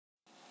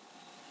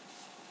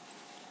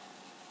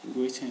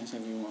Greetings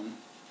everyone.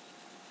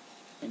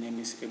 My name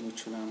is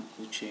Egbuchulam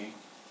Uche.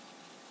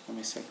 I'm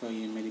a second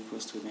year medical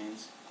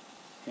student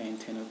here in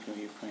Ternopil,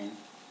 Ukraine.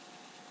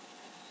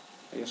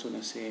 I just want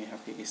to say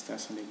happy Easter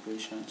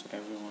celebration to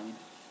everyone.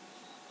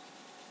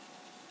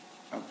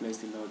 I bless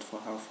the Lord for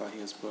how far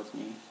He has brought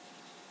me.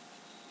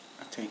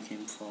 I thank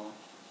Him for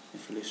the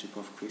fellowship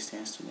of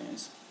Christian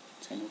students,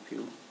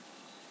 Ternopil,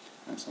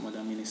 and some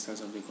other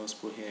ministers of the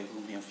gospel here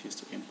whom He has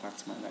used to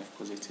impact my life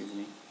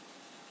positively.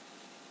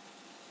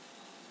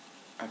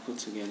 I put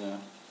together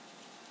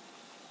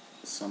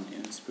some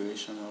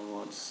inspirational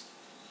words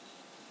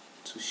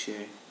to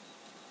share.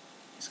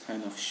 It's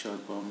kind of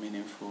short but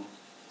meaningful.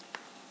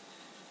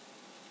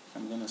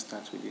 I'm going to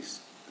start with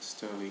this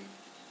story.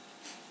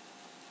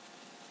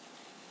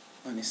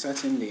 On a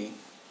certain day,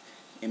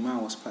 a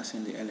man was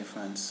passing the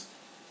elephants.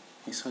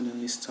 He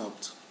suddenly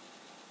stopped,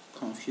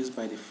 confused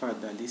by the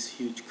fact that these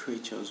huge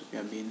creatures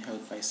were being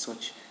held by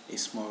such a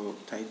small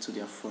rope tied to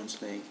their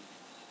front leg.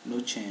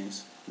 No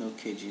chains, no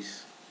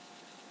cages.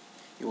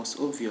 It was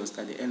obvious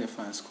that the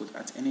elephants could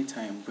at any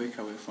time break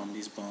away from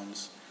these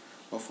bonds,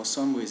 but for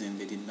some reason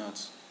they did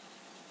not.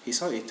 He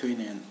saw a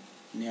trainer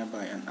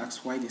nearby and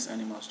asked why these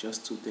animals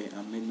just stood there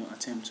and made no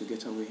attempt to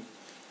get away.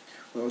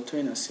 Well, the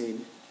trainer said,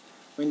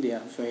 when they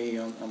are very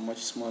young and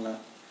much smaller,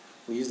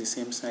 we use the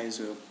same size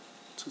rope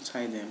to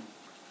tie them,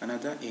 and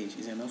at that age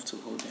is enough to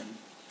hold them.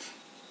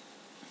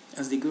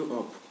 As they grow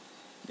up,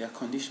 they are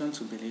conditioned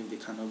to believe they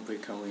cannot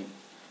break away.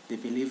 They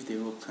believe the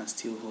rope can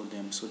still hold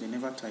them, so they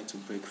never try to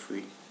break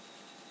free.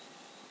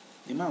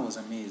 The man was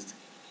amazed.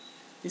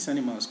 These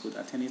animals could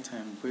at any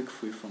time break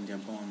free from their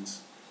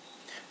bonds,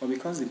 but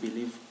because they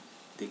believed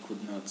they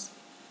could not,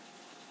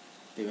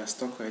 they were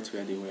stuck right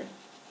where they were.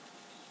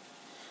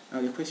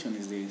 Now the question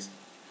is this: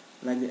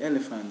 like the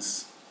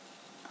elephants,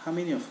 how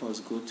many of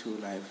us go through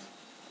life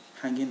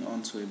hanging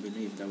on to a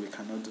belief that we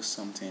cannot do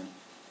something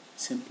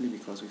simply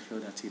because we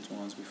failed at it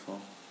once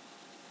before?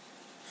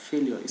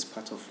 Failure is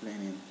part of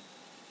learning.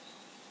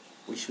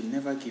 We should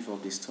never give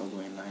up the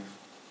struggle in life.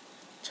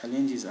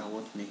 Challenges are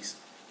what makes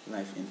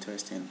life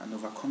interesting, and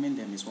overcoming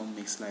them is what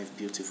makes life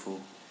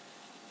beautiful.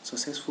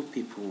 Successful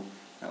people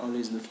are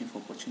always looking for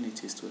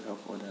opportunities to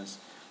help others.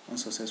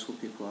 Unsuccessful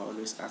people are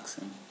always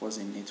asking, what's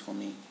in it for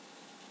me?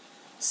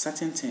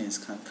 Certain things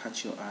can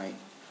catch your eye,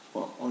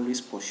 but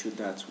always pursue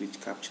that which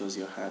captures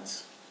your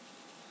heart.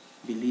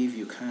 Believe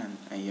you can,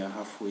 and you're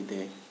halfway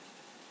there.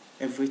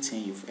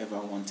 Everything you've ever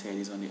wanted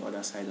is on the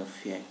other side of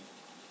fear.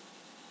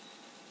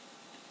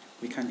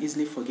 We can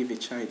easily forgive a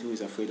child who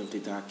is afraid of the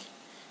dark.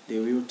 The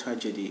real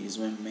tragedy is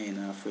when men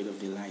are afraid of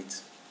the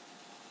light.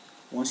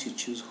 Once you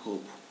choose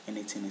hope,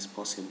 anything is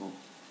possible.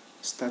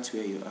 Start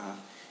where you are,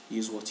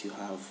 use what you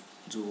have,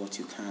 do what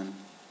you can.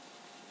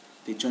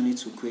 The journey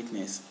to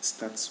greatness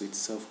starts with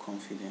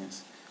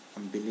self-confidence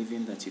and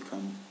believing that you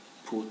can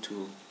pull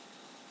through.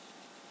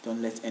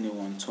 Don't let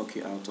anyone talk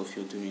you out of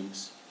your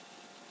dreams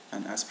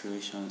and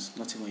aspirations,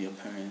 not even your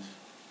parents.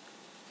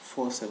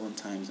 Fall 7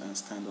 times and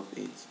stand up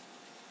 8.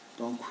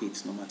 Don't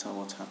quit no matter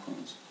what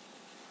happens.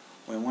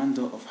 When one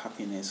door of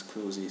happiness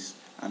closes,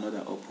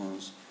 another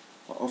opens.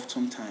 But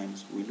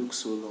oftentimes, we look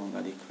so long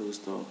at the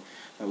closed door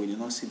that we do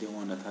not see the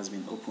one that has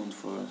been opened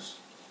for us.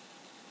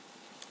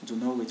 Do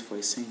not wait for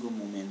a single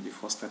moment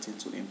before starting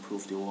to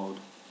improve the world.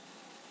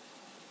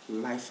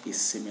 Life is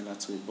similar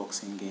to a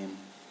boxing game.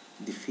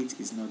 Defeat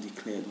is not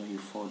declared when you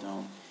fall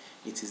down.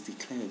 It is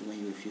declared when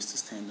you refuse to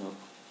stand up.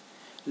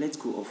 Let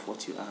go of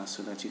what you are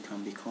so that you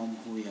can become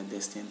who you are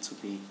destined to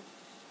be.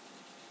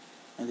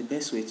 And the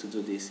best way to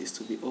do this is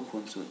to be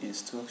open to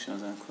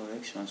instructions and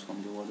corrections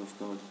from the Word of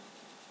God.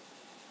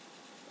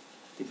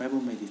 The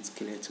Bible made it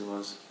clear to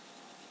us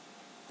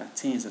that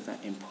things that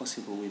are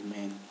impossible with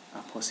men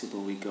are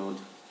possible with God.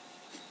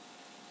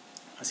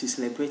 As you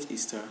celebrate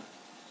Easter,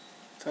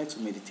 try to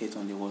meditate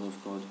on the Word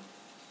of God.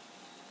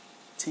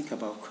 Think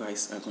about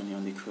Christ's agony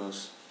on the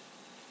cross.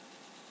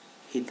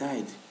 He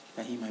died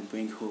that He might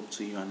bring hope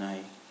to you and I.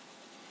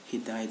 He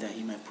died that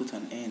He might put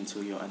an end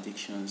to your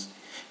addictions.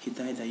 He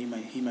died that He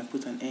might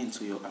put an end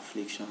to your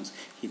afflictions.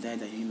 He died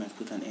that He might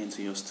put an end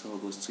to your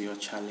struggles, to your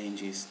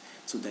challenges,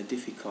 to the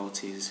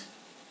difficulties.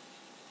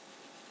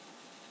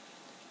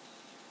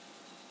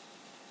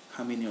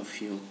 How many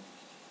of you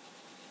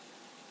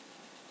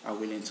are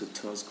willing to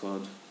trust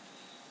God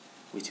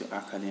with your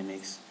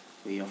academics,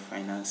 with your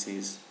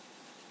finances,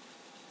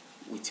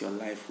 with your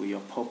life, with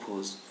your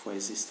purpose for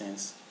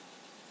existence?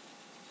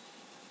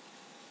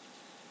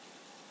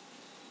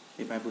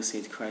 The Bible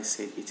said, Christ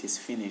said, it is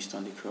finished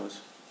on the cross,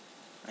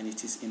 and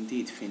it is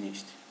indeed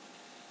finished.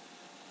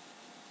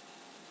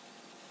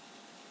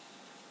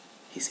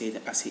 He said,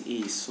 as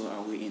He is, so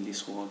are we in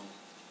this world.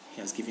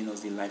 He has given us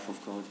the life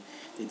of God.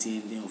 The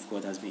DNA of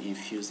God has been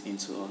infused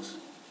into us.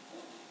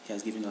 He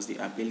has given us the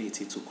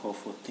ability to call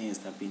for things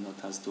that be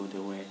not as though they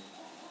were.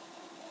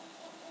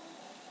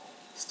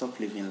 Stop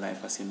living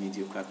life as a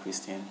mediocre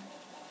Christian.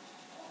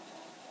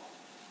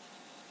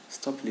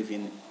 Stop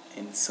living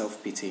in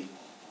self-pity.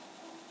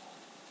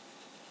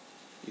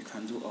 You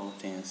can do all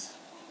things.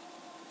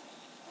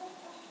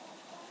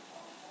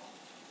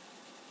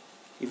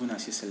 even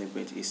as you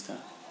celebrate Easter,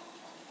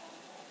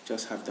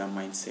 just have that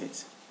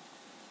mindset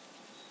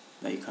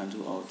that you can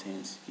do all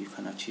things, you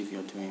can achieve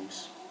your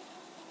dreams.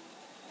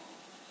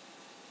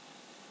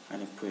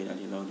 And I pray that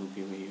the Lord will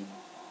be with you.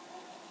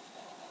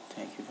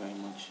 Thank you very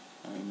much,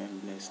 and remain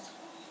blessed.